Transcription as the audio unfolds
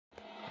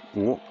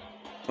Whoa.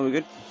 Are we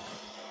good?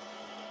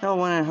 Hell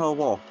one and hell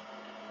wall.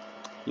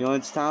 You know what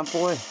it's time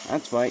for?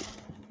 That's right.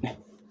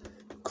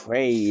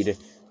 Kraid.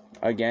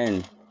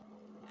 Again.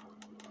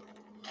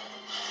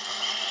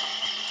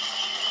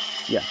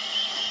 Yeah.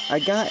 I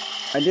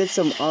did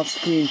some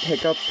off-screen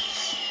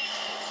pickups.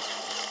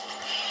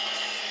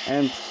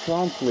 And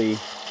promptly,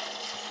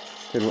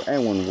 did what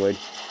anyone would,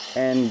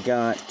 and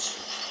got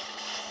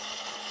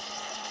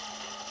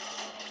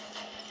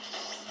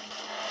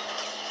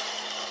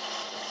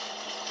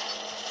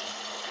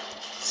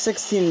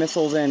 16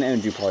 missiles and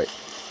energy part.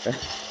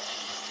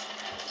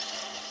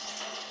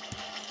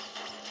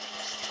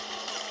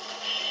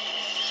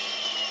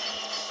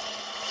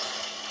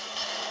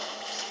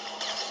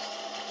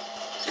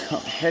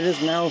 Hit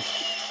his mouth.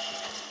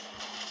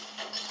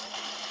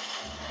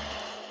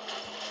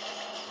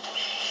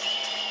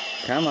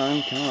 Come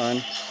on, come on.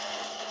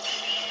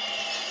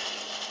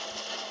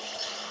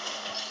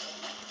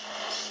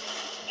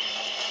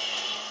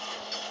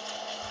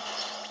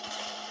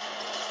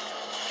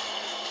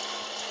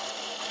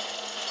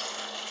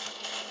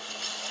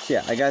 So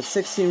yeah, I got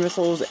 16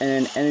 missiles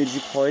and an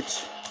energy part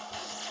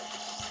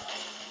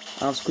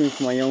off screen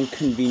for my own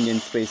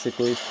convenience,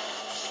 basically.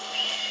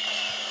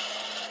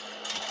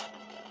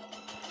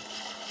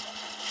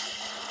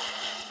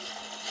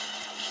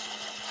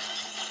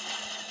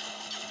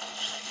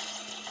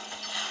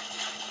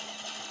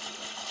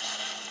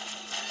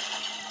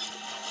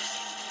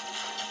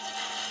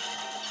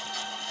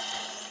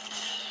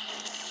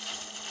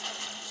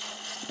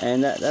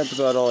 And that's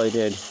about all I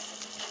did.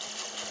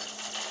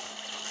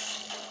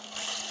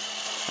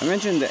 I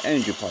mentioned the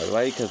energy part,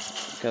 right?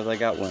 Because I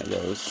got one of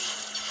those.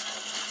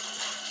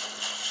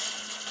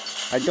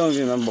 I don't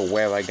even remember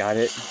where I got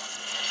it.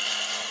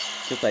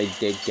 Just I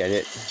did get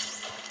it.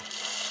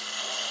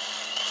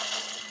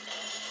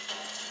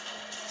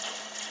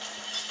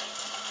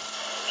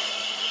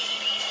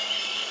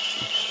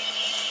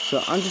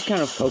 So I'm just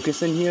kind of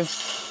focusing here.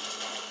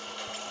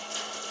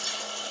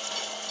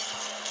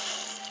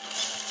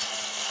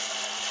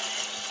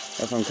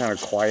 That's why I'm kind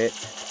of quiet.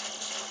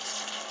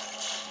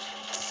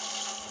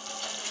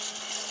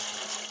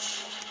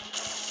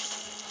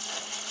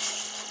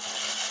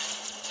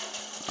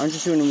 I'm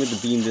just shooting him with the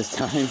beam this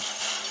time.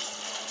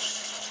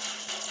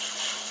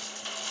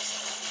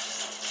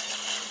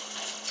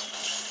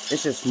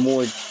 It's just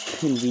more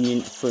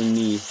convenient for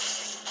me.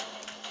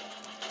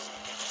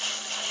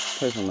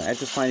 Personally, I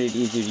just find it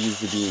easier to use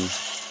the beam.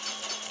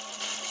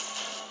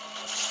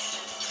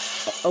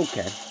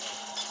 Okay.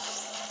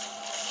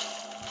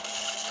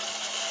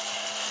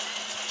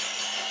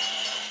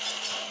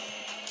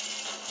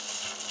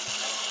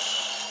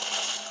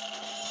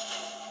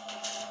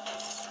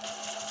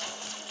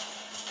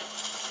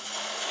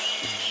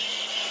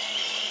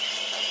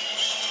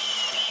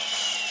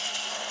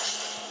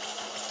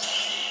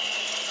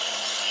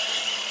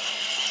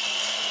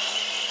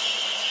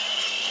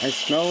 I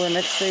smell the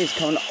next phase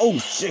coming. Oh,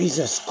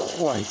 Jesus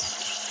Christ.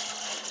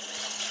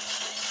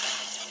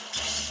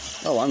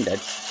 Oh, I'm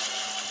dead.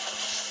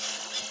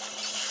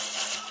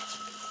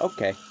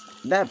 Okay.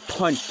 That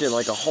punch did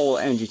like a whole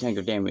energy tank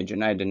of damage,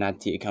 and I did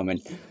not see it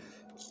coming.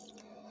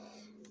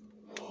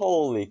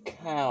 Holy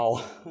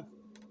cow.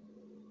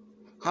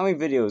 How many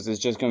videos is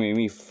just gonna be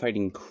me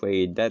fighting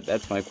Kraid?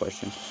 That's my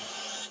question.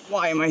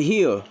 Why am I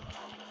here?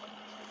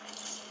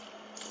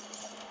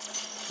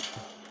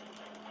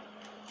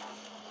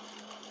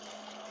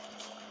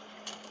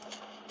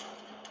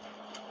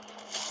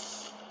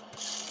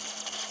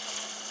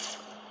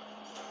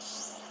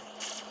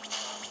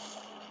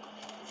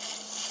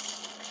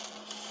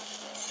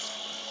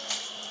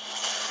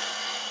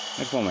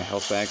 I just want my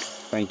health back.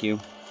 Thank you.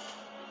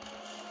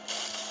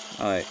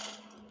 Alright.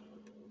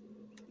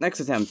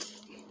 Next attempt.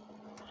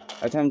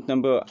 Attempt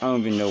number, I don't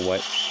even know what.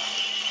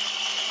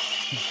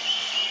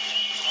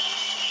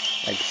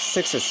 Like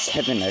 6 or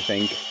 7, I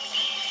think.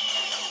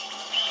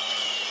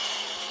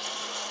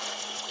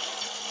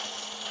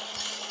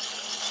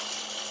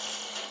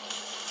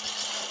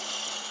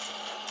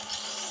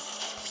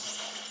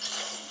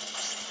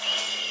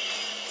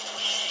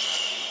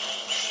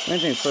 I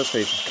think first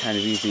phase is kind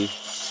of easy.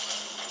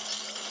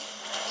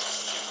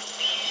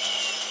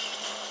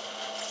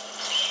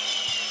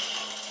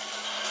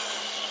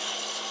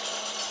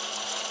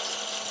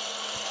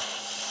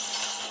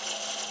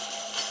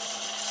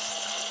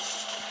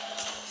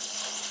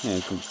 Yeah,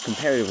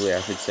 comparatively,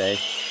 I should say.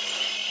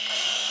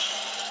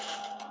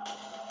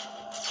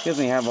 He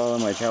doesn't have all that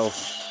much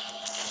health.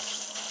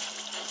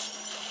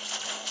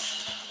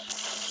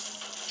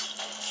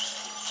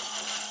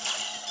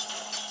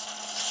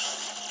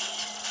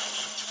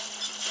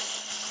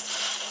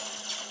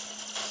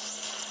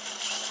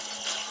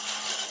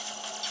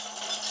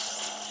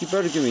 You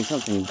better give me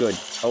something good.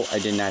 Oh, I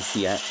did not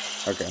see that.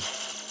 Okay.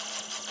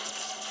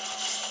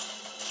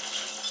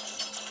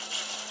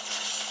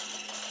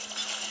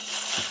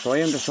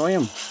 Destroy him, destroy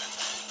him.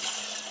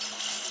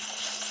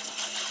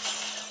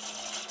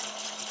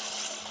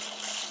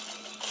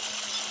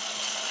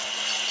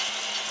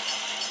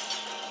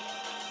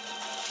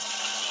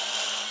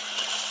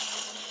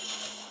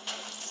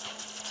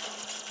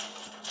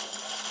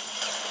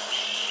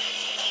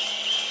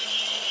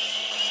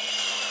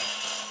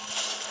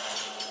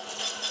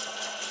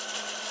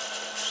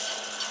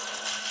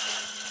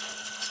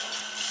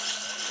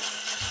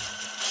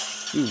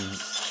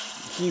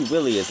 He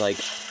really is like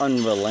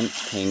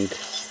unrelenting.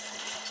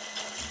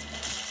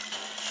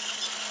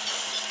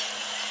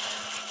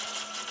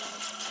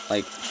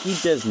 Like, he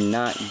does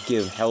not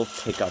give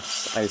health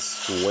pickups, I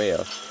swear.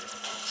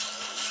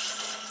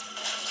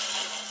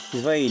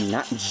 He's very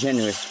not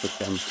generous with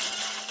them.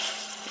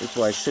 That's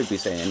what I should be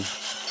saying.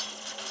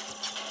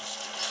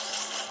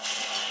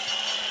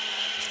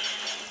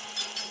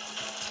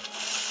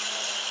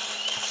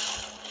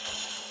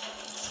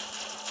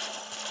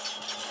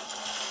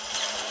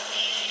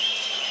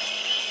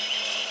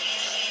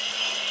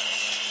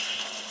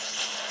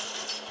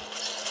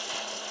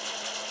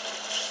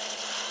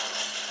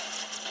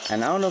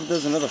 And I don't know if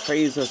there's another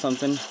phrase or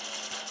something.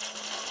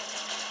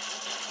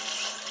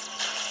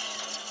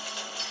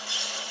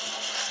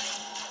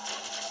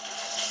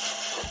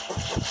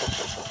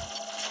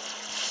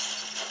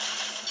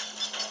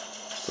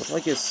 It's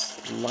like a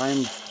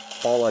slime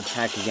ball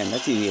attack again.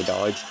 That's easy to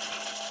dodge.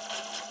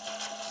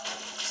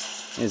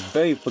 And it's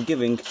very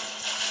forgiving.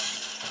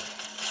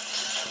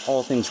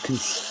 All things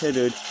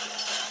considered.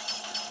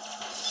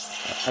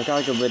 I got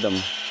like a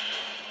rhythm.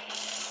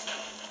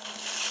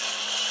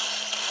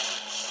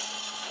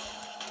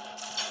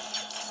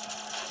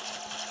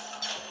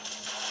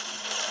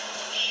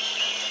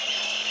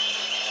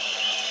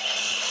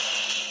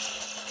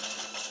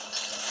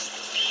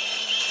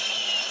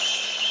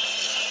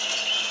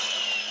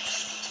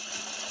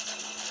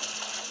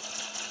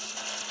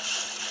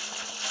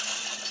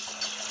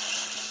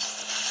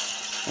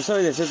 I'm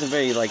sorry this isn't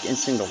very, like,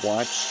 interesting to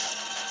watch.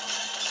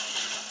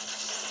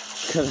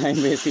 Because I'm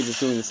basically just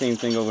doing the same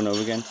thing over and over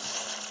again.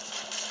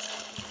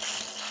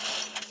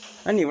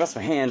 I need to rest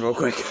my hand real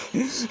quick.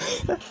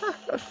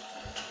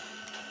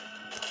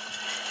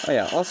 Oh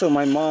yeah, also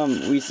my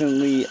mom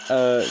recently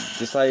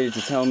decided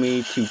to tell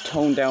me to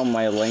tone down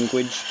my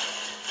language.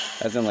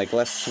 As in, like,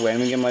 less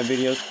swearing in my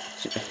videos.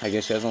 I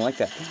guess she doesn't like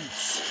that.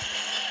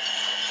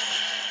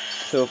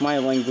 So if my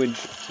language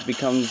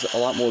becomes a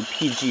lot more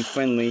PG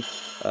friendly,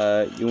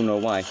 you'll know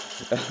why.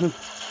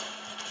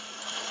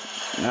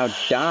 Now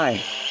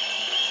die.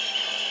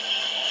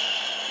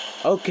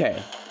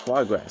 Okay,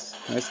 progress.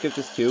 Can I skip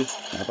this too?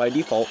 Not by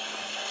default.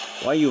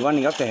 Why are you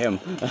running up to him?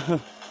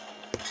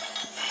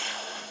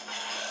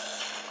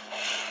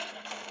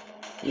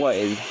 What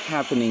is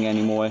happening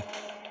anymore?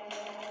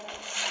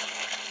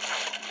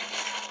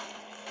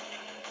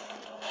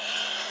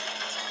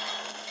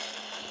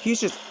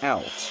 He's just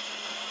out.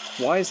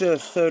 Why is there a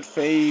third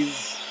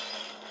phase?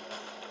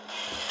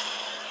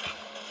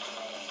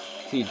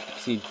 See,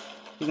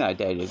 he's not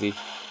dead, is he?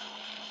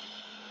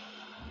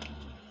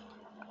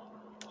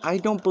 I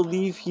don't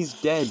believe he's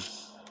dead.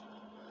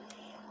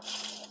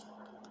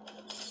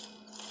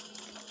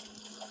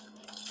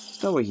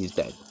 There's no way he's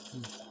dead.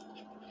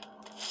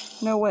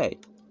 No way.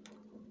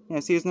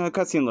 Yeah, see, there's no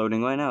cutscene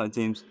loading right now, it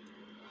seems.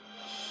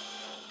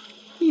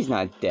 He's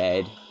not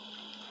dead.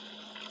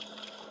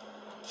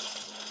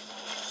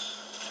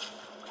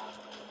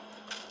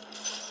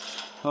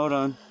 Hold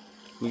on.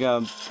 We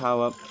gotta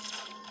power up.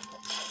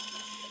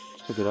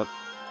 Let's pick it up.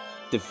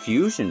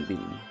 Diffusion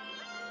beam.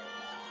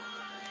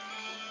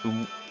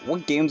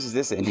 What games is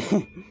this in?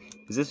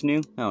 Is this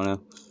new? I don't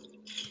know.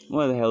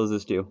 What the hell does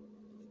this do?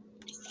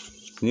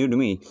 It's new to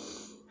me.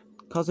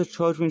 Causes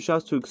charge wind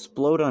shots to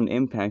explode on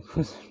impact.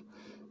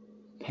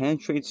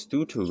 Penetrates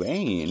through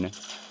terrain.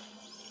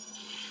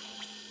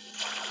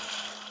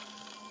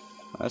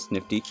 Oh, that's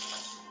nifty.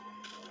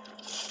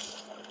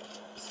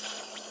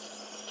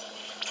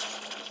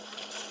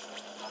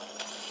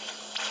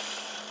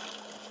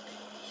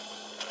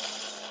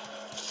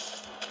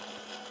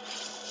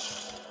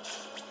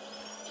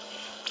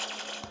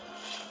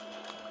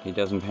 He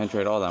doesn't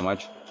penetrate all that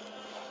much.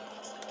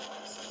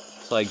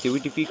 It's like, did we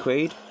defeat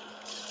Kraid?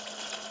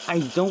 I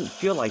don't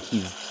feel like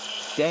he's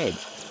dead.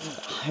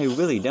 I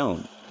really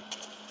don't.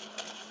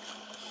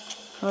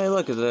 Oh, hey,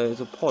 look, it's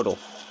a portal.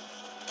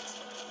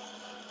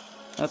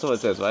 That's what it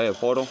says, right? A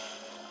portal.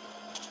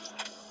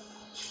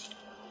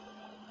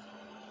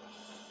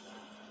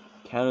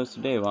 Kalos to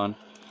Devon.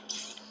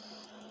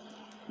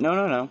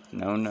 No.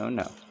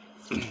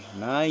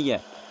 Not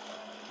yet.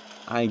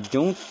 I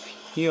don't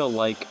feel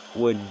like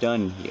we're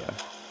done here.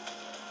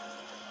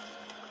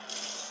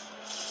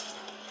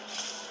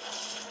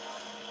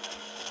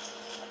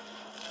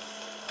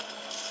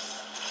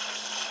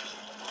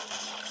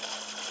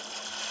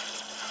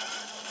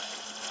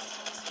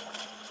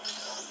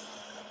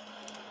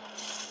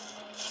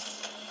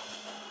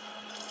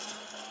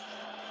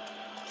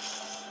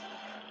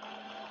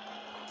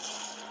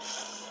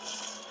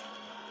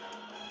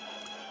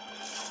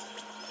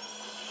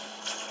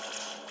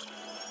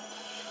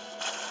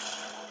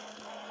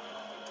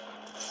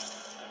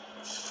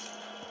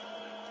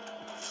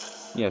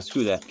 Yeah,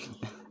 screw that.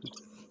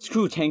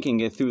 Screw tanking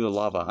it through the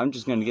lava. I'm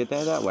just gonna get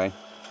there that way.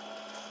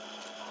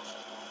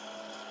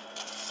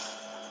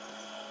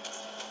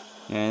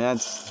 And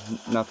that's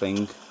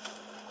nothing.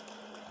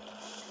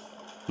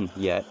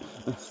 Yet.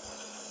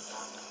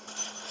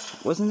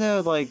 Wasn't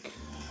there, like...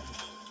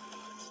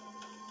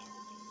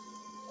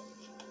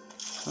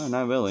 Oh,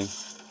 not really.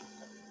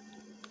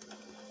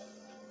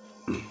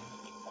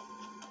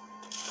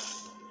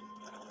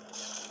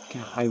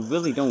 God, I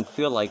really don't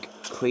feel like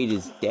Kraid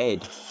is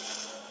dead.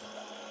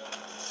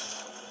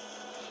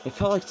 It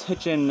felt like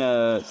such a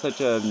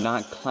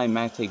not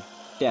climactic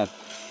death.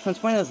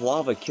 Since when has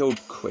lava killed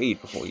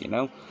Kraid before, you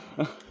know?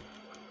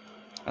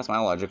 That's my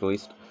logic, at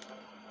least.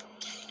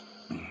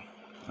 I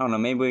don't know,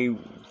 maybe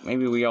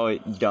we are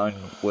done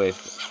with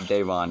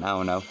Davon, I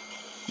don't know.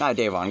 Not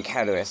Davon,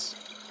 Catalyst.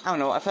 I don't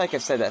know, I feel like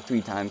I've said that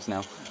 3 times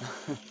now.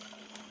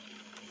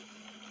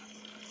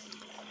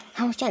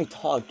 How much did I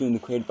talk during the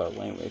Kraid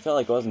battle anyway? I felt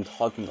like I wasn't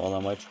talking all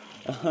that much.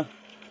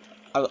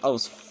 I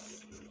was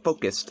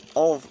focused.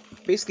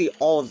 Basically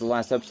all of the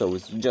last episode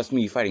was just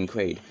me fighting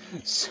Kraid.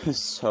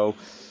 So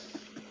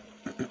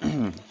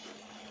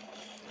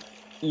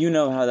you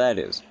know how that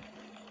is.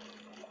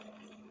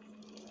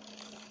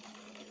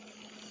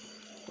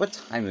 What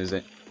time is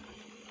it?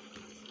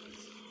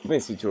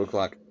 Basically 2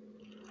 o'clock.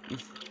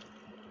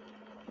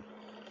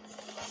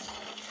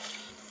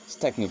 It's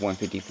technically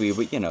 1:53,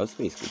 but you know, it's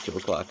basically 2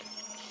 o'clock.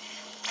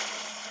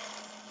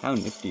 How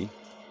nifty.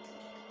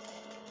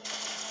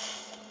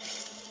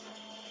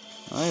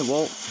 Alright,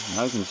 well,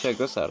 now we can check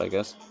this out, I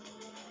guess.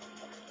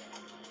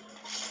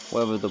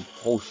 Whatever the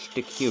whole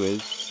shtick here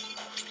is.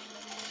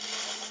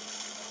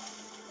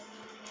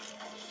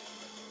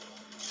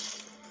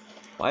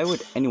 Why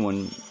would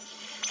anyone...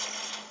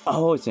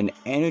 Oh, it's an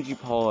energy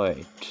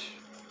pod.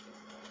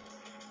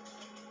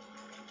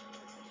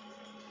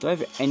 Do I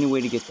have any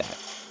way to get that?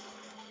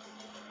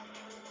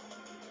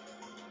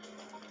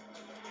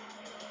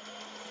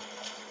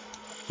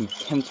 You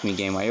tempt me,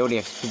 game. I already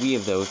have 3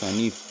 of those. I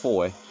need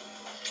 4.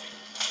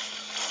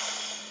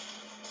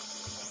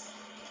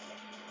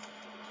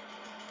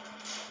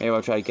 Maybe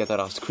I'll try to get that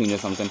off screen or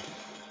something.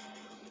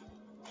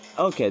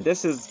 Okay,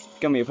 this is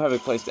gonna be a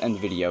perfect place to end the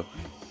video.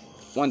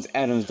 Once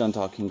Adam's done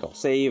talking, I'll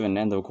save and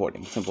end the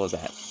recording. Simple as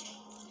that.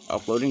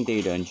 Uploading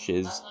data and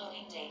shiz.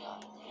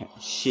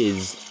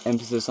 Shiz.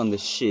 Emphasis on the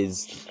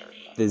shiz.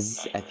 The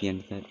z at the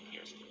end of that.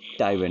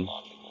 Diving.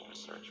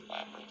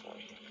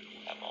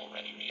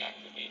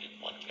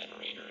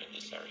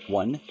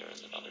 One? There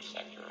is another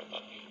sector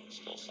above you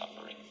still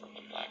suffering from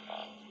the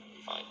blackout.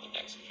 Find the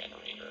next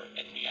generator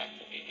and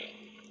deactivate it.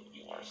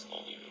 You are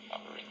slowly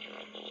recovering your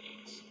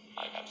abilities.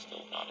 I have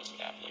still not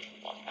established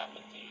what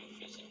happened to you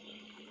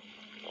physically.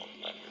 Don't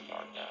let your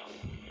guard down.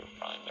 Your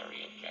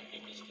primary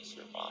objective is to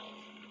survive.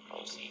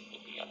 Proceed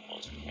with the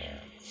utmost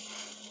care.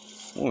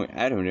 Oh,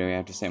 Adam didn't really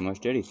have to say much,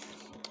 did he?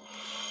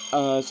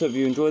 So if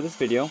you enjoyed this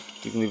video,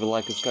 you can leave a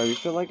like or subscribe if you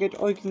feel like it,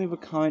 or you can leave a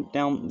comment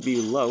down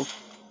below.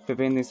 If you have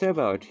anything to say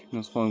about it, you can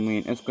also follow me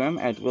on Instagram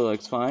at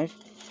WillX5.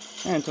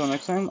 And until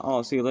next time,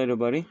 I'll see you later,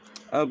 buddy.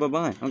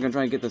 Bye-bye. I'm gonna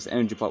try and get this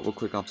energy pot real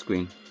quick off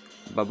screen.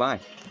 Bye-bye.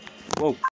 Whoa.